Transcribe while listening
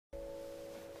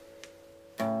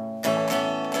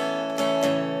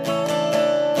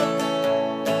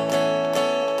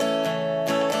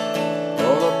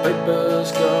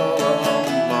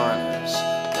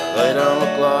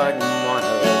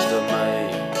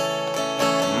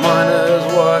Miners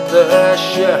work their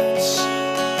shifts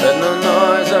in the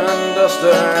noise and dust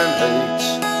and heat.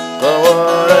 But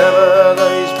whatever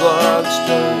these blokes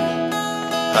do,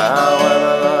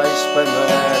 however they spend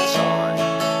their time,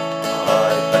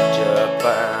 I bet you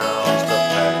pounds to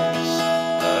pennies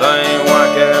that ain't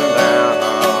working down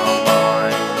our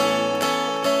mine.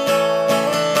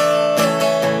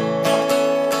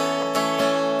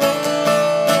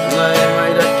 And they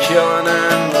made a killing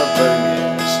in the boom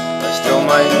years, they still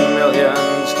made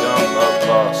millions come the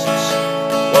busts.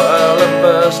 Well,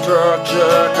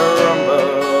 infrastructure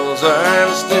crumbles and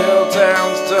steel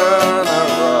towns turn to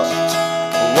rust.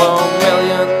 Well,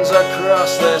 millions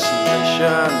across this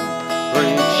nation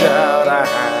reach out a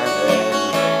hand in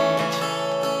need.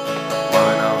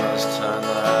 Mine owners turn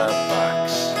their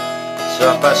backs to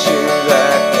pursue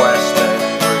their quest in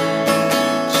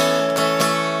dreams.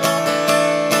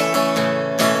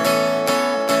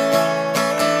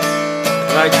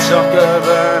 They talk of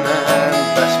an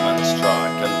investment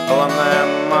strike and pulling their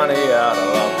money out of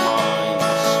the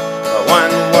mines. But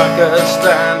when workers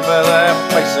stand for their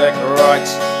basic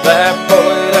rights, they're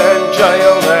bullied and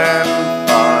jailed and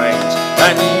fined.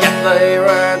 And yet they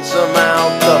ransom our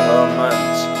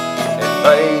government if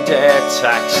they dare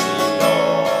tax the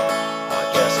law. I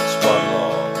guess it's one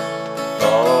law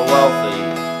for the wealthy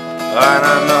and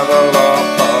another law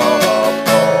for the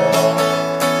poor.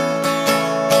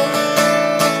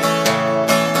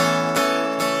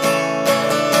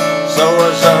 So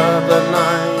reserve the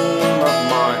name of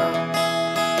miner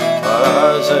for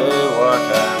those who work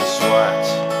and sweat.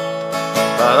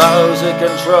 For those who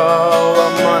control the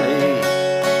money,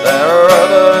 there are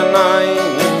other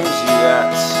names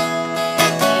yet.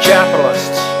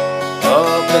 Capitalist, or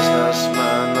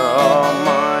businessman, or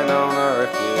mine owner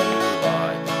if you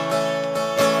like.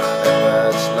 And if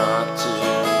it's not too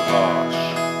harsh,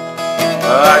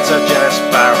 I'd suggest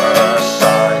Barry.